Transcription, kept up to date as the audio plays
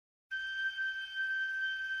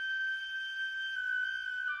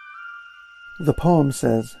The poem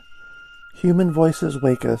says, "Human voices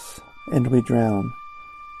wake us, and we drown."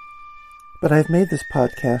 But I've made this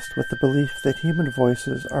podcast with the belief that human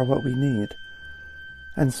voices are what we need.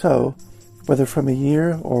 And so, whether from a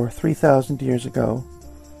year or 3,000 years ago,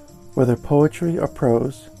 whether poetry or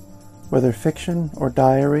prose, whether fiction or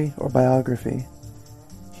diary or biography,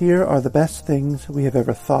 here are the best things we have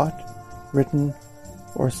ever thought, written,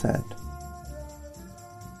 or said.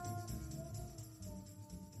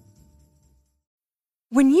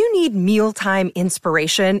 When you need mealtime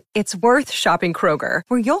inspiration, it's worth shopping Kroger,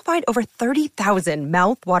 where you'll find over 30,000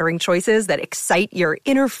 mouth-watering choices that excite your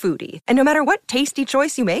inner foodie. And no matter what tasty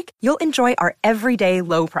choice you make, you'll enjoy our everyday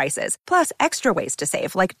low prices, plus extra ways to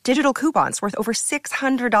save, like digital coupons worth over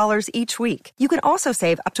 $600 each week. You can also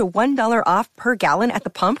save up to $1 off per gallon at the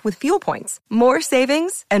pump with fuel points. More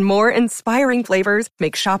savings and more inspiring flavors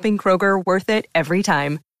make shopping Kroger worth it every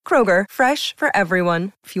time. Kroger, fresh for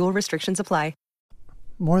everyone. Fuel restrictions apply.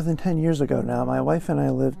 More than 10 years ago now, my wife and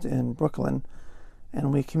I lived in Brooklyn,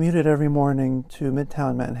 and we commuted every morning to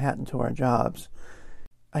Midtown Manhattan to our jobs.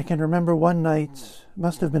 I can remember one night,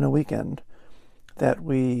 must have been a weekend, that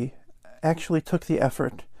we actually took the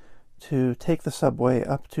effort to take the subway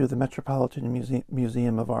up to the Metropolitan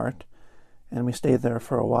Museum of Art, and we stayed there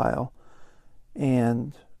for a while.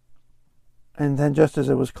 And then just as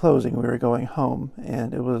it was closing, we were going home,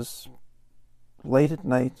 and it was late at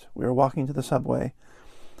night. We were walking to the subway,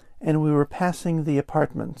 and we were passing the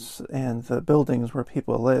apartments and the buildings where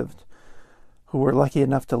people lived who were lucky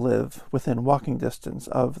enough to live within walking distance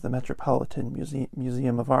of the Metropolitan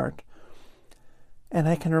Museum of Art. And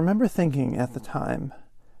I can remember thinking at the time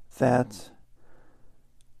that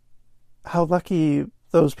how lucky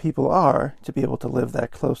those people are to be able to live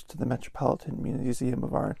that close to the Metropolitan Museum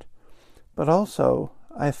of Art. But also,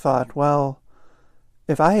 I thought, well,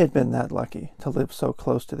 if I had been that lucky to live so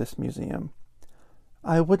close to this museum,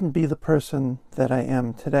 I wouldn't be the person that I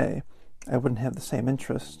am today. I wouldn't have the same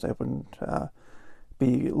interests. I wouldn't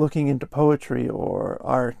be looking into poetry or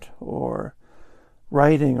art or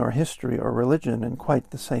writing or history or religion in quite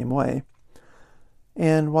the same way.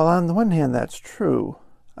 And while on the one hand that's true,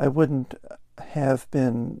 I wouldn't have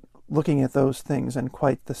been looking at those things in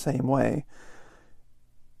quite the same way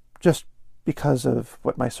just because of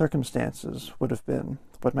what my circumstances would have been,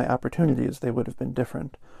 what my opportunities, they would have been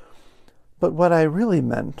different. But what I really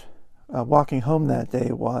meant walking home that day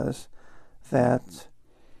was that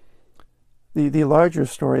the larger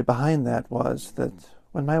story behind that was that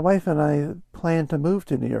when my wife and I planned to move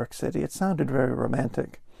to New York City, it sounded very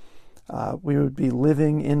romantic. We would be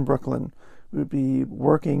living in Brooklyn. We would be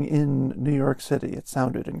working in New York City. It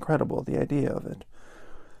sounded incredible, the idea of it.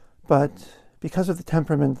 But because of the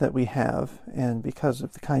temperament that we have, and because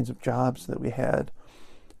of the kinds of jobs that we had,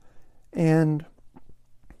 and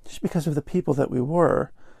just because of the people that we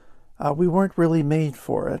weren't really made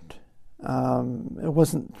for it. It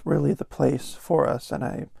wasn't really the place for us, and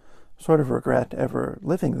I sort of regret ever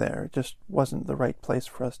living there. It just wasn't the right place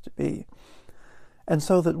for us to be. And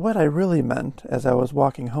so that what I really meant as I was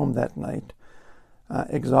walking home that night,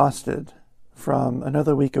 exhausted from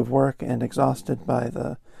another week of work and exhausted by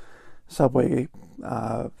the subway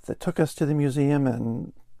that took us to the museum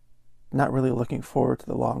and not really looking forward to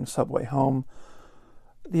the long subway home,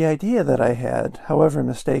 the idea that I had, however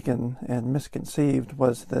mistaken and misconceived,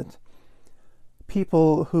 was that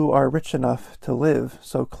people who are rich enough to live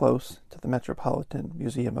so close to the Metropolitan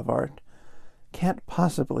Museum of Art can't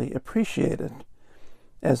possibly appreciate it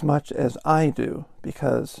as much as I do,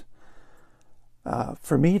 because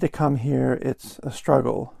for me to come here, it's a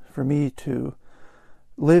struggle. For me to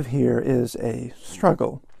live here is a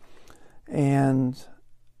struggle. And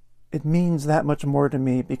it means that much more to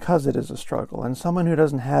me because it is a struggle. And someone who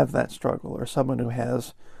doesn't have that struggle, or someone who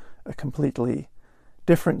has a completely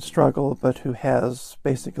different struggle, but who has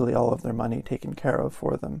basically all of their money taken care of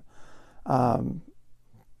for them,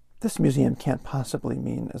 this museum can't possibly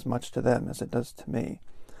mean as much to them as it does to me.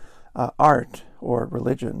 Art or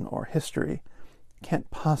religion or history can't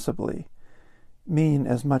possibly mean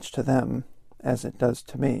as much to them as it does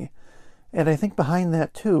to me. And I think behind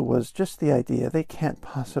that, too, was just the idea they can't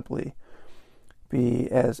possibly be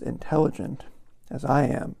as intelligent as I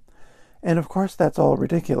am. And of course, that's all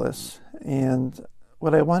ridiculous. And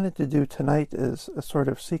what I wanted to do tonight is a sort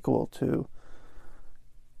of sequel to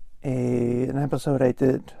an episode I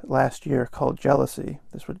did last year called Jealousy.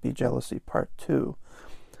 This would be Jealousy Part 2.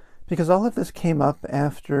 Because all of this came up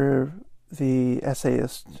after the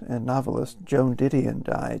essayist and novelist Joan Didion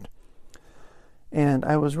died. And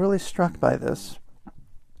I was really struck by this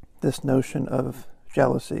notion of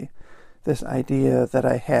jealousy, this idea that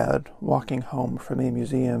I had walking home from a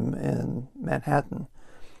museum in Manhattan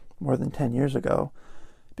more than 10 years ago,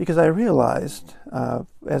 because I realized,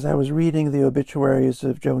 as I was reading the obituaries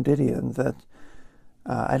of Joan Didion, that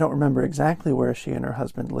I don't remember exactly where she and her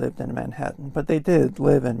husband lived in Manhattan, but they did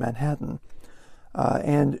live in Manhattan.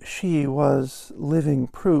 And she was living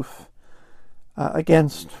proof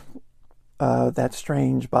against that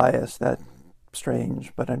strange bias, that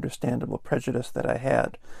strange but understandable prejudice that I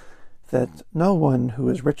had, that no one who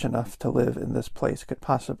is rich enough to live in this place could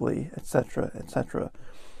possibly, etc., etc.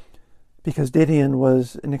 Because Didion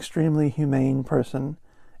was an extremely humane person,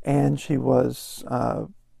 and she was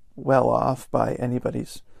well off by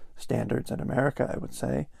anybody's standards in America, I would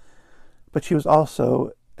say. But she was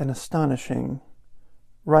also an astonishing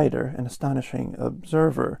writer, an astonishing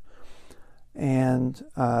observer, and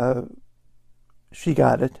she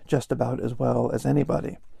got it just about as well as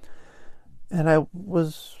anybody. And I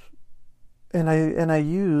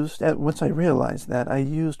used, once I realized that, I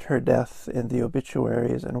used her death in the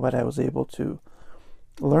obituaries and what I was able to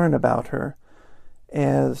learn about her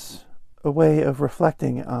as a way of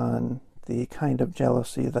reflecting on the kind of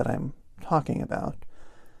jealousy that I'm talking about.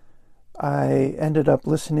 I ended up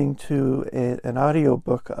listening to an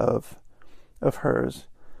audiobook of hers,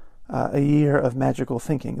 A Year of Magical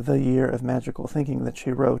Thinking, The Year of Magical Thinking, that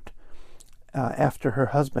she wrote after her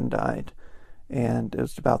husband died. And it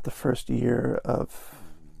was about the first year of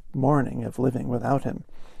mourning, of living without him.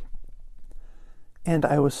 And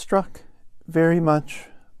I was struck very much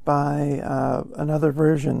by another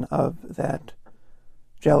version of that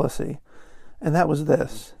jealousy. And that was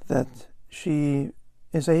this, that she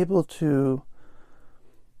is able to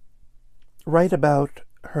write about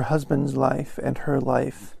her husband's life and her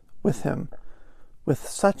life with him with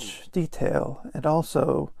such detail, and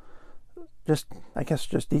also just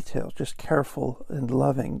detail, just careful and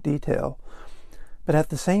loving detail. But at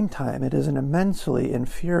the same time, it is an immensely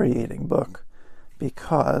infuriating book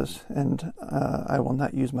because, and I will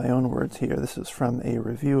not use my own words here, this is from a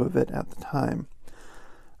review of it at the time.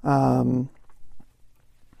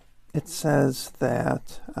 It says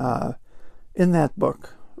that in that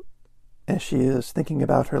book, as she is thinking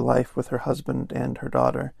about her life with her husband and her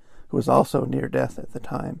daughter, who was also near death at the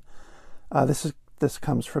time, this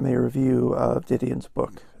comes from a review of Didion's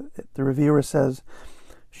book. The reviewer says,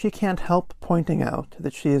 "She can't help pointing out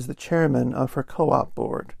that she is the chairman of her co-op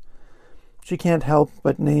board. She can't help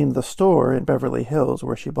but name the store in Beverly Hills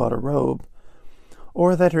where she bought a robe,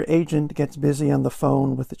 or that her agent gets busy on the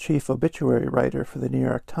phone with the chief obituary writer for the New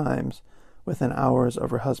York Times within hours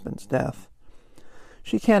of her husband's death.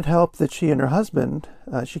 She can't help mentioning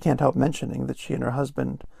that she and her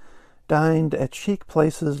husband dined at chic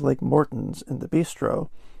places like Morton's in the Bistro,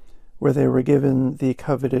 where they were given the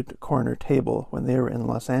coveted corner table when they were in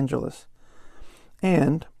Los Angeles.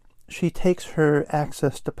 And she takes her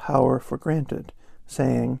access to power for granted,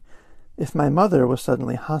 saying, 'If my mother was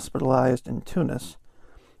suddenly hospitalized in Tunis,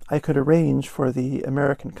 I could arrange for the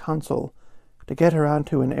American consul to get her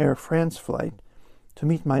onto an Air France flight to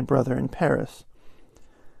meet my brother in Paris.'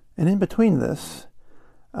 And in between this,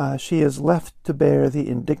 she is left to bear the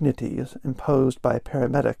indignities imposed by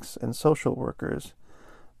paramedics and social workers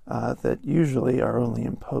that usually are only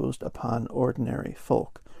imposed upon ordinary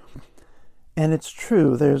folk." And it's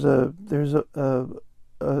true. There's a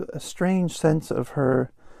strange sense of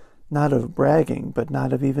her, not of bragging, but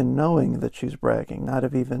not of even knowing that she's bragging, not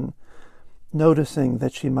of even noticing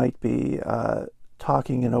that she might be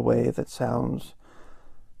talking in a way that sounds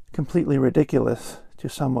completely ridiculous to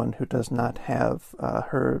someone who does not have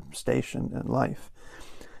her station in life.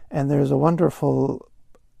 And there's a wonderful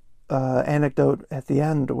anecdote at the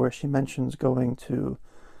end where she mentions going to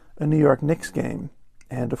a New York Knicks game,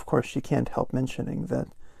 and of course she can't help mentioning that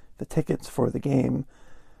the tickets for the game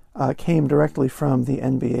came directly from the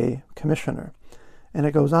NBA commissioner. And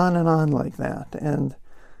it goes on and on like that. And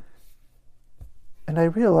I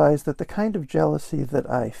realize that the kind of jealousy that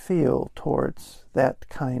I feel towards that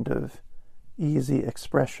kind of easy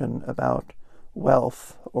expression about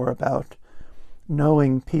wealth, or about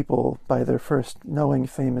knowing people by their first, knowing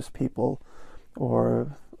famous people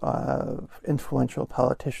or influential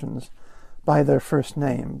politicians by their first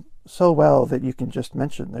name so well that you can just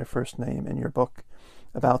mention their first name in your book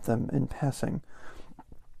about them in passing.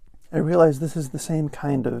 I realize this is the same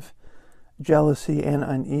kind of jealousy and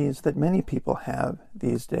unease that many people have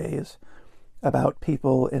these days about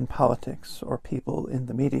people in politics or people in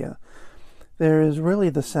the media. There is really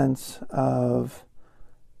the sense of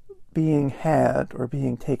being had or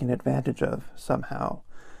being taken advantage of somehow.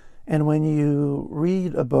 And when you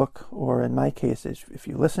read a book, or in my case, if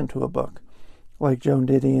you listen to a book, like Joan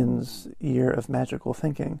Didion's Year of Magical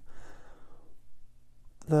Thinking,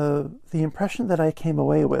 the impression that I came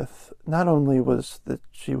away with not only was that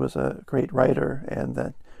she was a great writer and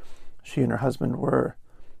that she and her husband were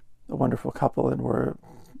a wonderful couple and were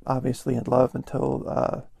obviously in love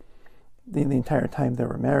until the entire time they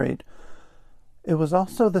were married, it was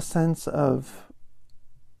also the sense of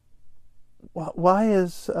why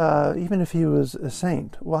is, even if he was a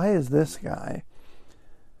saint, why is this guy,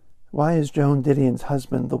 why is Joan Didion's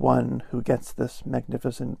husband the one who gets this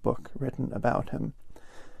magnificent book written about him?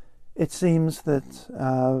 It seems that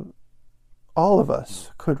all of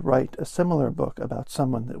us could write a similar book about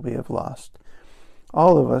someone that we have lost.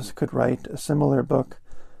 All of us could write a similar book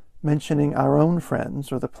mentioning our own friends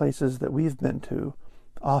or the places that we've been to,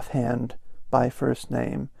 offhand, by first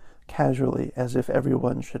name, casually, as if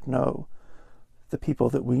everyone should know the people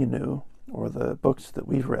that we knew, or the books that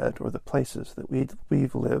we've read, or the places that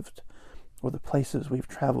we've lived, or the places we've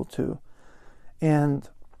traveled to. And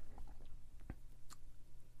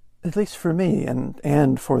at least for me,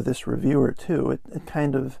 and for this reviewer too, it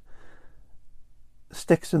kind of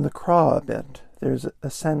sticks in the craw a bit. There's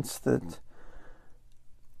a sense that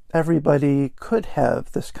everybody could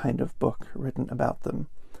have this kind of book written about them,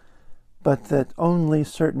 but that only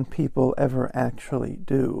certain people ever actually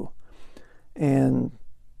do. And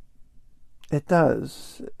it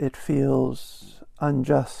does. It feels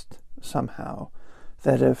unjust somehow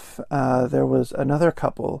that if there was another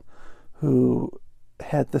couple who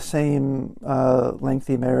had the same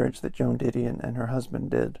lengthy marriage that Joan Didion and her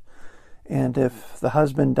husband did, and if the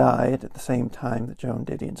husband died at the same time that Joan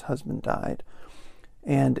Didion's husband died,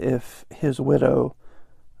 and if his widow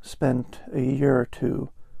spent a year or two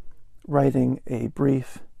writing a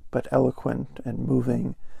brief but eloquent and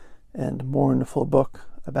moving and mournful book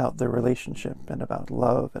about their relationship and about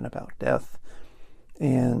love and about death,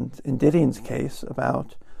 and in Didion's case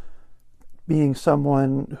about being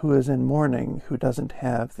someone who is in mourning, who doesn't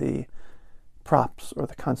have the props or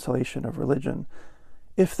the consolation of religion,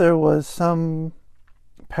 if there was some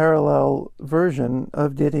parallel version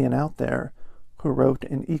of Didion out there who wrote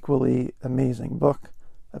an equally amazing book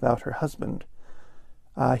about her husband,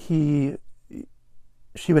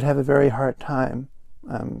 she would have a very hard time,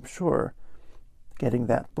 I'm sure, getting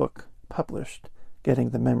that book published, getting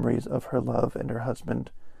the memories of her love and her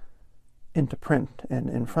husband into print and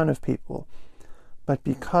in front of people. But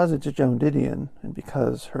because it's Joan Didion, and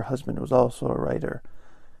because her husband was also a writer,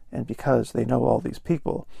 and because they know all these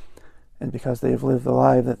people, and because they have lived the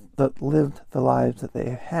lives that they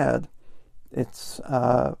have had, it's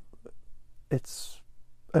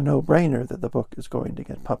a no-brainer that the book is going to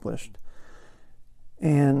get published.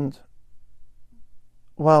 And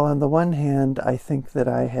while on the one hand I think that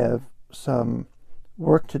I have some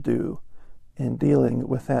work to do in dealing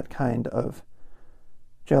with that kind of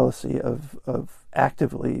jealousy, of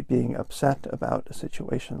actively being upset about a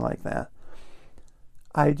situation like that,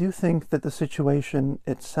 I do think that the situation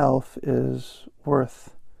itself is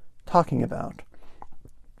worth talking about.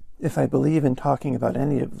 If I believe in talking about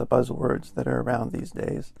any of the buzzwords that are around these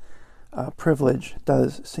days, privilege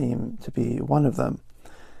does seem to be one of them.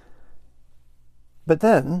 But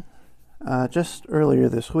then, just earlier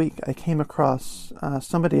this week, I came across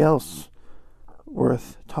somebody else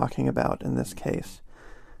worth talking about in this case,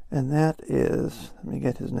 and that is, let me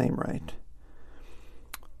get his name right,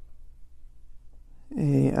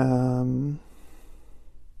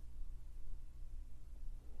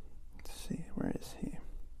 let's see, where is he?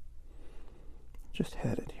 Just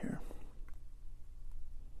had it here.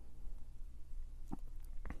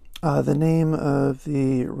 The name of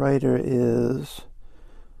the writer is,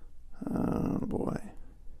 oh boy,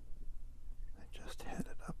 I just had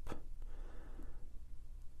it up.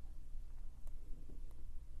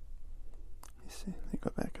 Let me see, let me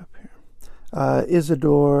go back up here.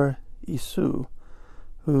 Isidore Isou,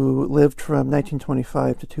 who lived from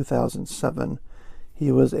 1925 to 2007.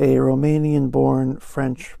 He was a Romanian-born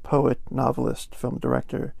French poet, novelist, film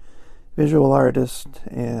director, visual artist,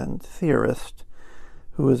 and theorist,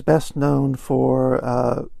 who is best known for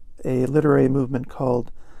a literary movement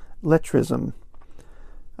called Lettrism,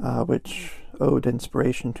 which owed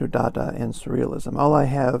inspiration to Dada and Surrealism. All I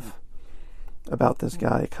have about this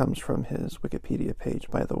guy comes from his Wikipedia page,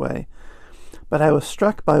 by the way. But I was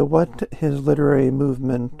struck by what his literary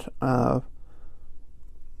movement was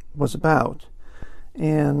about.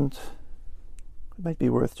 And it might be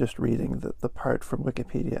worth just reading the part from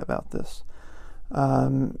Wikipedia about this.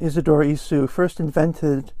 Isidore Isou first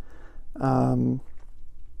invented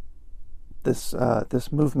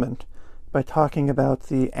this movement by talking about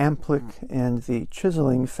the amplic and the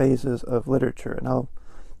chiseling phases of literature. And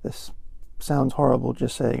this sounds horrible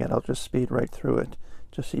just saying it. I'll just speed right through it,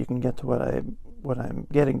 just so you can get to what I'm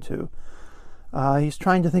getting to. He's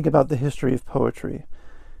trying to think about the history of poetry.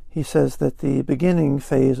 He says that the beginning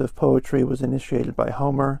phase of poetry was initiated by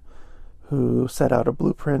Homer, who set out a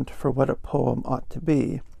blueprint for what a poem ought to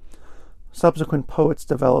be. Subsequent poets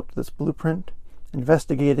developed this blueprint,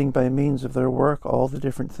 investigating by means of their work all the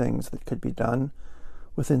different things that could be done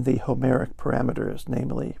within the Homeric parameters,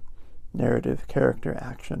 namely narrative, character,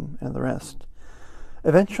 action, and the rest.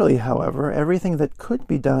 Eventually, however, everything that could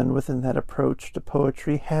be done within that approach to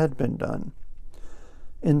poetry had been done.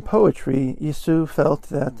 In poetry, Isu felt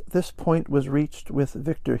that this point was reached with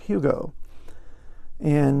Victor Hugo,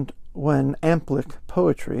 and when amplic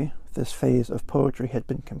poetry, this phase of poetry, had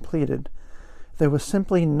been completed, there was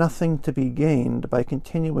simply nothing to be gained by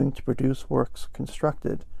continuing to produce works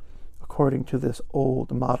constructed according to this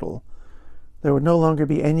old model. There would no longer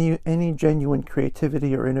be any genuine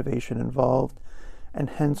creativity or innovation involved, and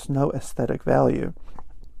hence no aesthetic value.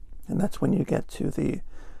 And that's when you get to the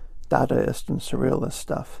Dadaist and Surrealist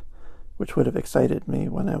stuff, which would have excited me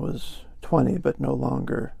when I was 20, but no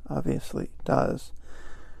longer, obviously, does.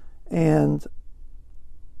 And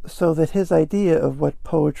so that his idea of what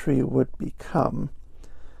poetry would become,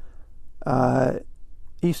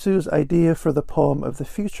 Isu's idea for the poem of the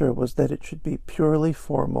future was that it should be purely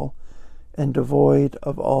formal and devoid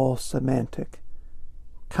of all semantic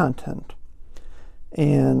content.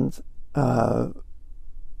 And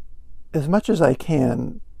as much as I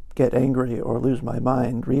can get angry or lose my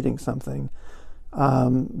mind reading something,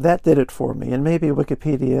 that did it for me. And maybe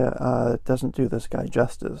Wikipedia doesn't do this guy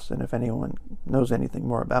justice, and if anyone knows anything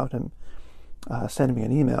more about him, send me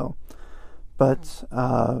an email. But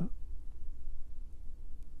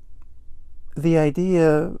the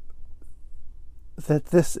idea that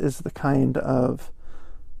this is the kind of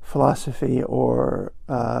philosophy or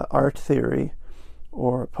art theory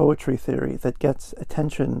or poetry theory that gets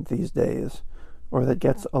attention these days, or that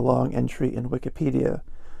gets a long entry in Wikipedia,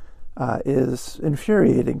 is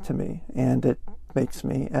infuriating to me, and it makes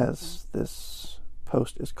me, as this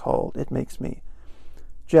post is called, it makes me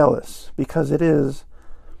jealous, because it is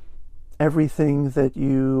everything that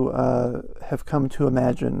you have come to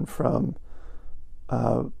imagine from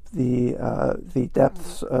the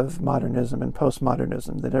depths of modernism and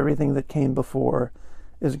postmodernism, that everything that came before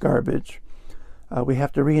is garbage. We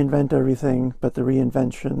have to reinvent everything, but the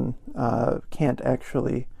reinvention can't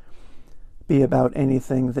actually be about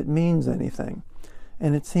anything that means anything.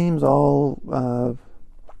 And it seems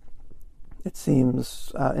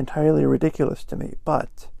entirely ridiculous to me.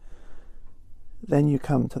 But then you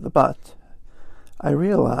come to the but. I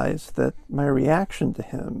realize that my reaction to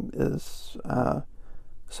him is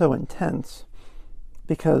so intense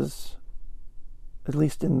because, at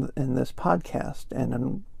least in this podcast and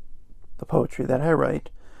in the poetry that I write,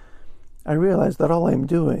 I realize that all I'm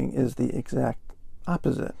doing is the exact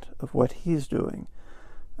opposite of what he's doing.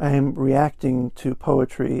 I am reacting to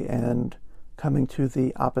poetry and coming to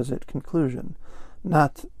the opposite conclusion,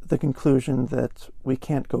 not the conclusion that we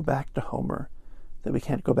can't go back to Homer, that we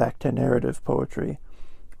can't go back to narrative poetry,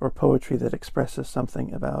 or poetry that expresses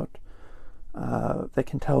something about, that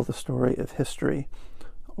can tell the story of history,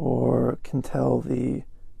 or can tell the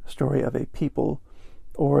story of a people,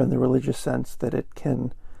 or in the religious sense that it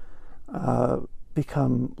can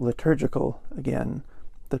become liturgical again,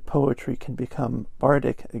 that poetry can become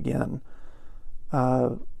bardic again.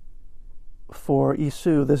 For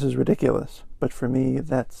Isu, this is ridiculous, but for me,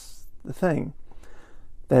 that's the thing.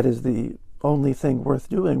 That is the only thing worth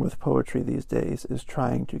doing with poetry these days, is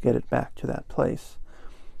trying to get it back to that place.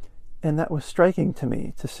 And that was striking to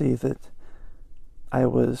me, to see that I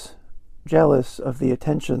was jealous of the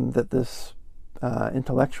attention that this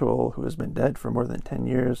intellectual who has been dead for more than 10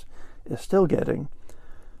 years is still getting,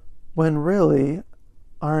 when really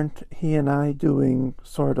aren't he and I doing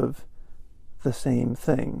sort of the same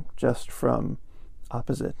thing, just from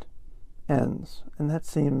opposite ends? And that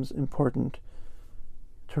seems important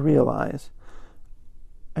to realize.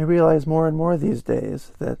 I realize more and more these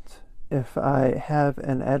days that if I have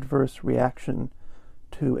an adverse reaction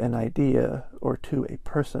to an idea or to a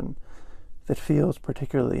person that feels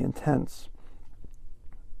particularly intense,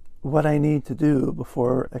 what I need to do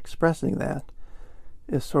before expressing that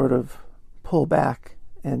is sort of pull back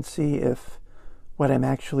and see if what I'm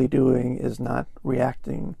actually doing is not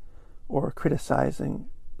reacting or criticizing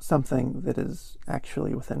something that is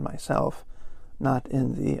actually within myself, not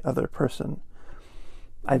in the other person.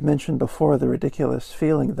 I've mentioned before the ridiculous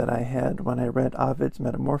feeling that I had when I read Ovid's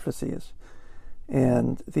Metamorphoses,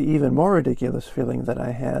 and the even more ridiculous feeling that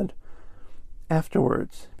I had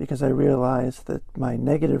afterwards, because I realized that my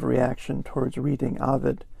negative reaction towards reading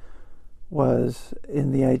Ovid was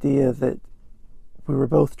in the idea that we were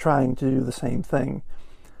both trying to do the same thing,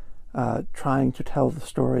 trying to tell the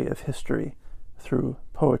story of history through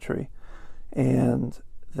poetry, and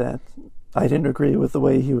that I didn't agree with the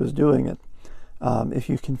way he was doing it. If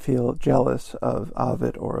you can feel jealous of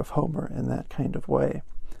Ovid or of Homer in that kind of way.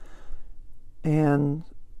 And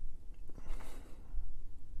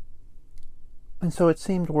so it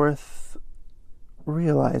seemed worth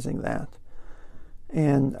realizing that.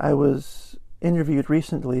 And I was interviewed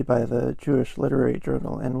recently by the Jewish Literary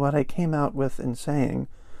Journal, and what I came out with in saying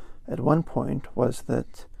at one point was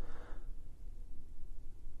that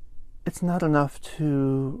it's not enough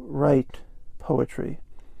to write poetry.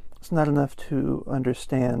 It's not enough to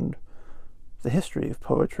understand the history of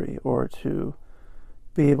poetry or to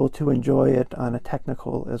be able to enjoy it on a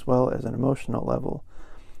technical as well as an emotional level.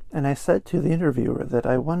 And I said to the interviewer that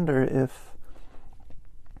I wonder if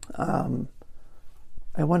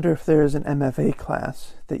there's an MFA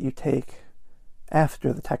class that you take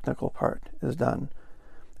after the technical part is done,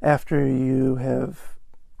 after you have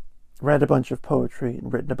read a bunch of poetry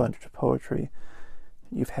and written a bunch of poetry.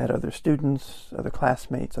 You've had other students, other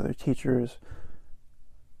classmates, other teachers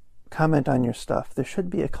comment on your stuff. There should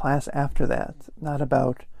be a class after that, not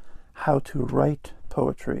about how to write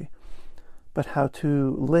poetry, but how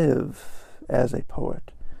to live as a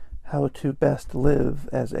poet, how to best live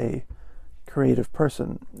as a creative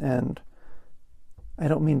person. And I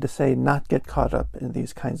don't mean to say not get caught up in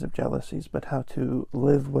these kinds of jealousies, but how to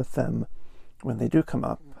live with them when they do come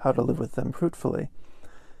up, how to live with them fruitfully.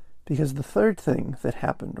 Because the third thing that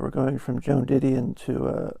happened, we're going from Joan Didion to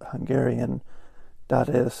a Hungarian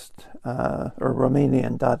Dadaist, or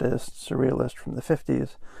Romanian Dadaist surrealist from the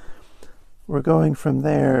 50s. We're going from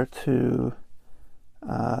there to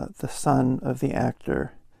the son of the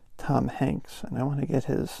actor Tom Hanks, and I want to get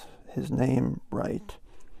his name right.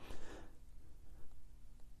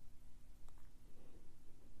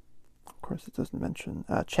 Of course, it doesn't mention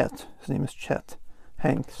Chet. His name is Chet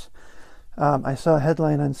Hanks. I saw a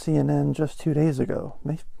headline on CNN just 2 days ago.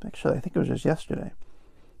 Actually, I think it was just yesterday.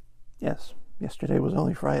 Yes, yesterday was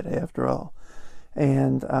only Friday after all.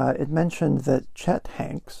 And it mentioned that Chet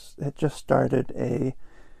Hanks had just started a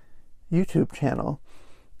YouTube channel,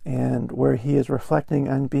 and where he is reflecting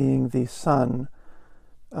on being the son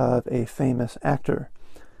of a famous actor.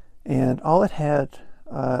 And all it had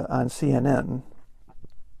on CNN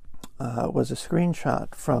was a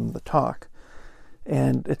screenshot from the talk.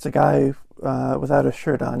 And it's a guy without a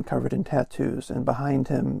shirt on, covered in tattoos, and behind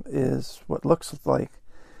him is what looks like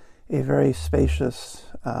a very spacious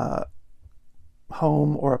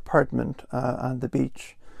home or apartment on the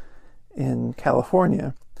beach in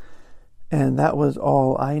California. And that was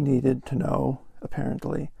all I needed to know,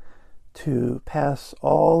 apparently, to pass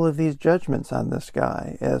all of these judgments on this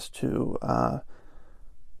guy as to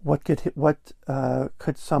what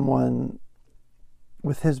could someone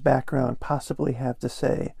with his background possibly have to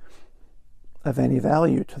say of any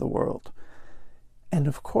value to the world. And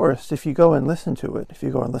of course, if you go and listen to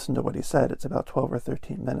what he said, it's about 12 or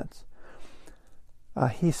 13 minutes.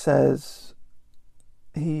 He says,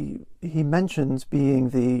 he mentions being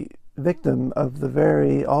the victim of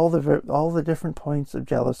all the different points of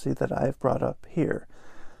jealousy that I've brought up here,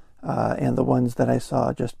 and the ones that I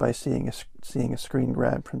saw just by seeing a screen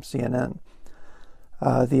grab from CNN.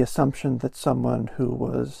 The assumption that someone who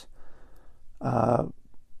was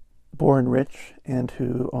born rich and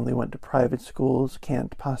who only went to private schools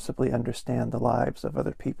can't possibly understand the lives of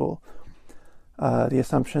other people. The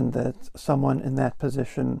assumption that someone in that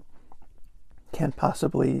position can't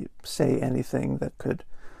possibly say anything that could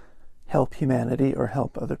help humanity or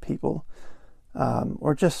help other people,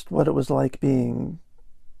 or just what it was like being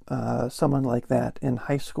someone like that in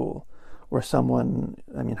high school, where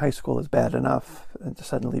high school is bad enough, and to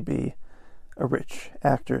suddenly be a rich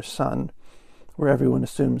actor's son, where everyone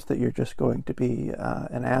assumes that you're just going to be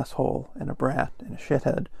an asshole and a brat and a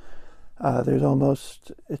shithead.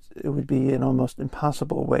 It would be an almost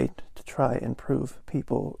impossible way to try and prove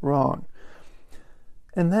people wrong.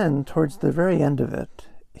 And then, towards the very end of it,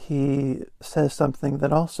 he says something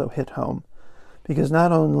that also hit home, because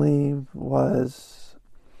not only was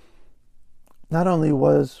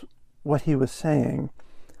what he was saying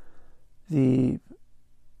the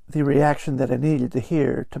reaction that I needed to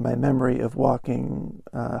hear to my memory of walking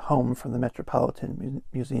home from the Metropolitan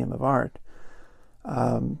Museum of Art.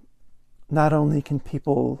 Not only can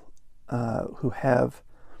people who have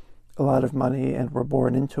a lot of money and were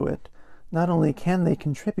born into it, not only can they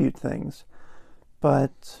contribute things,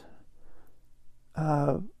 but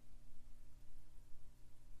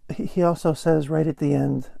he also says right at the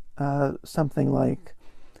end something like,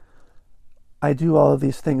 I do all of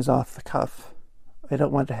these things off the cuff. I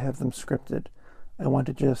don't want to have them scripted. I want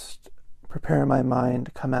to just prepare my mind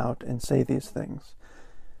to come out and say these things.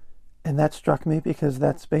 And that struck me because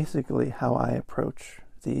that's basically how I approach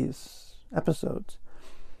these episodes.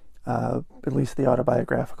 At least the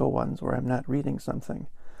autobiographical ones where I'm not reading something.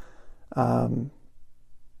 I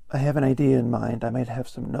have an idea in mind. I might have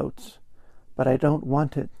some notes, but I don't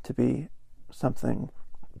want it to be something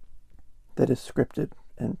that is scripted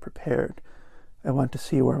and prepared. I want to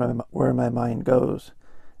see where my mind goes,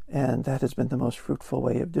 and that has been the most fruitful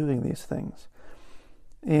way of doing these things.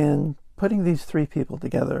 And putting these three people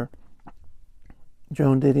together,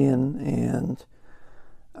 Joan Didion and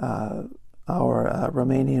our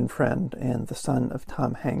Romanian friend and the son of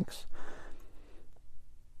Tom Hanks,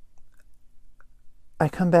 I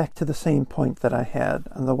come back to the same point that I had.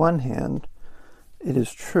 On the one hand, it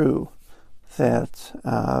is true that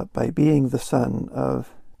by being the son of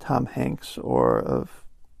Tom Hanks, or of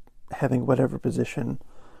having whatever position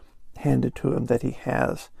handed to him that he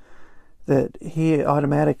has, that he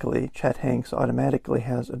automatically, Chet Hanks automatically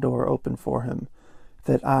has a door open for him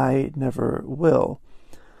that I never will.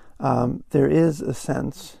 There is a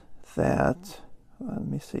sense that, let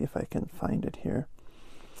me see if I can find it here.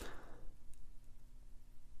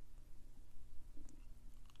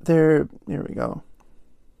 Here we go.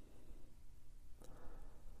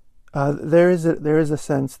 There is a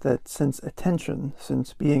sense that since attention,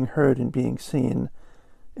 since being heard and being seen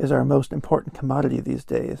is our most important commodity these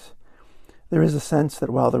days, there is a sense that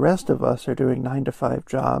while the rest of us are doing 9-to-5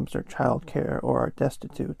 jobs or childcare or are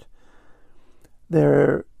destitute,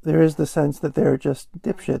 there is the sense that there are just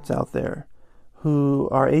dipshits out there who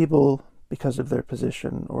are able, because of their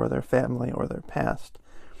position or their family or their past,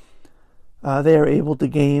 they are able to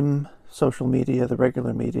game social media, the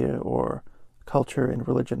regular media, or culture and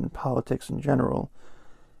religion and politics in general,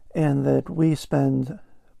 and that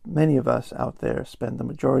many of us out there spend the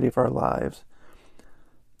majority of our lives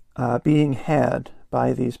being had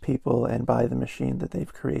by these people and by the machine that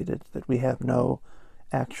they've created, that we have no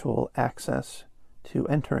actual access to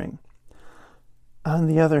entering. On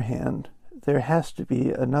the other hand, there has to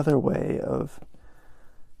be another way of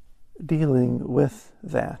dealing with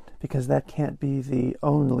that, because that can't be the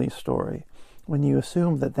only story. When you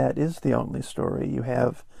assume that that is the only story, you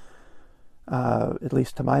have, at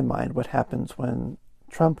least to my mind, what happens when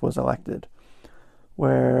Trump was elected,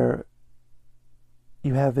 where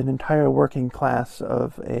you have an entire working class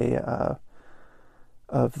of the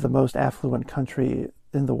most affluent country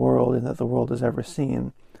in the world and that the world has ever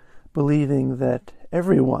seen, believing that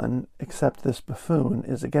everyone except this buffoon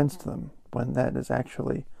is against them, when that is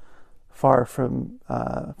actually far from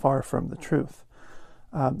the truth.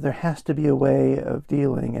 There has to be a way of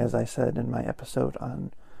dealing, as I said in my episode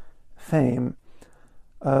on fame,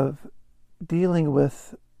 of dealing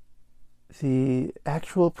with the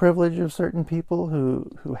actual privilege of certain people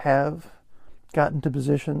who have gotten to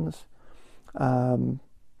positions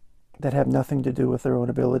that have nothing to do with their own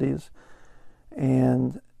abilities,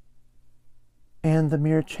 and the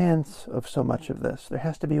mere chance of so much of this. There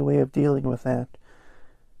has to be a way of dealing with that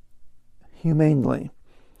humanely.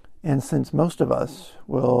 And since most of us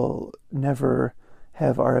will never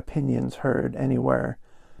have our opinions heard anywhere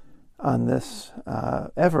on this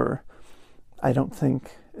ever, I don't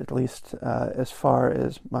think, at least as far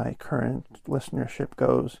as my current listenership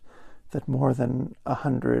goes, that more than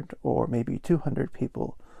 100 or maybe 200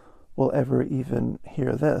 people will ever even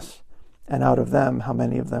hear this. And out of them, how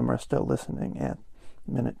many of them are still listening at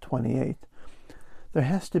minute 28? There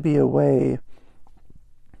has to be a way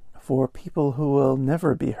for people who will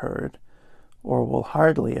never be heard, or will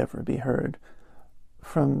hardly ever be heard,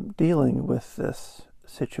 from dealing with this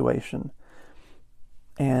situation.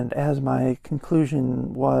 And as my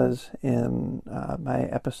conclusion was in my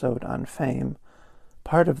episode on fame,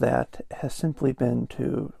 part of that has simply been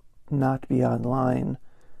to not be online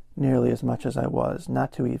nearly as much as I was,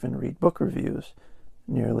 not to even read book reviews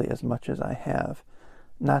nearly as much as I have,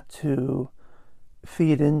 not to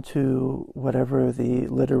feed into whatever the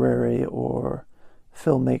literary or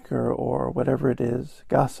filmmaker or whatever it is,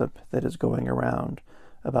 gossip that is going around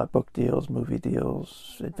about book deals, movie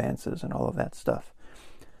deals, advances, and all of that stuff.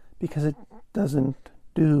 Because it doesn't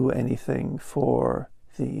do anything for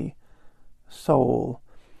the soul.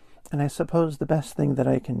 And I suppose the best thing that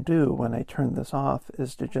I can do when I turn this off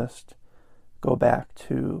is to just go back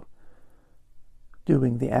to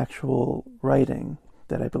doing the actual writing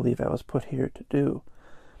that I believe I was put here to do.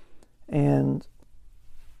 And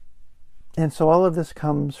so all of this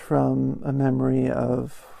comes from a memory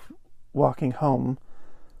of walking home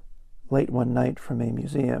late one night from a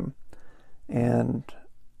museum and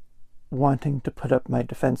wanting to put up my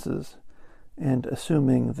defenses and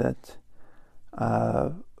assuming that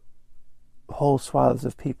whole swaths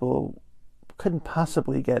of people couldn't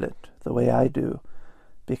possibly get it the way I do,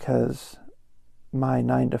 because my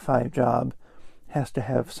 9-to-5 job has to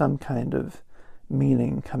have some kind of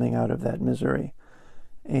meaning coming out of that misery.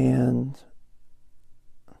 And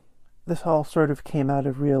this all sort of came out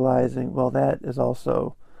of realizing, well, that is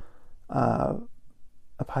also a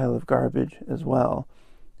pile of garbage as well,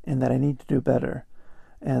 and that I need to do better,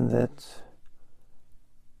 and that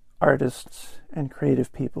artists and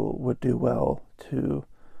creative people would do well to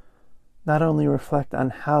not only reflect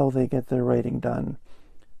on how they get their writing done,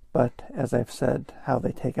 but, as I've said, how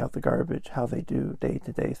they take out the garbage, how they do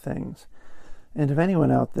day-to-day things. And if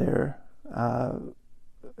anyone out there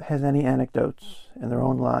has any anecdotes in their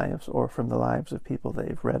own lives or from the lives of people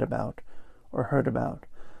they've read about or heard about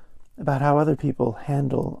how other people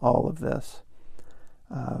handle all of this,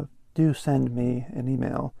 do send me an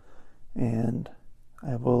email, and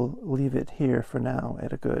I will leave it here for now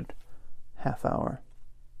at a good half hour.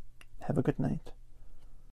 Have a good night.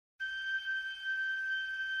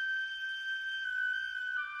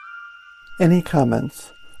 Any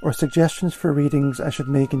comments or suggestions for readings I should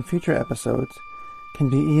make in future episodes can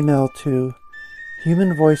be emailed to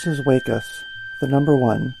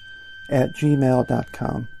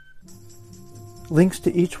humanvoiceswakeus1@gmail.com. Links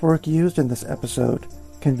to each work used in this episode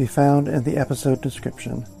can be found in the episode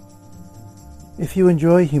description. If you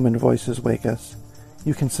enjoy Human Voices Wake Us,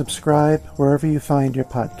 you can subscribe wherever you find your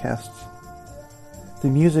podcasts. The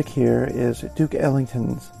music here is Duke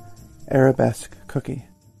Ellington's Arabesque Cookie.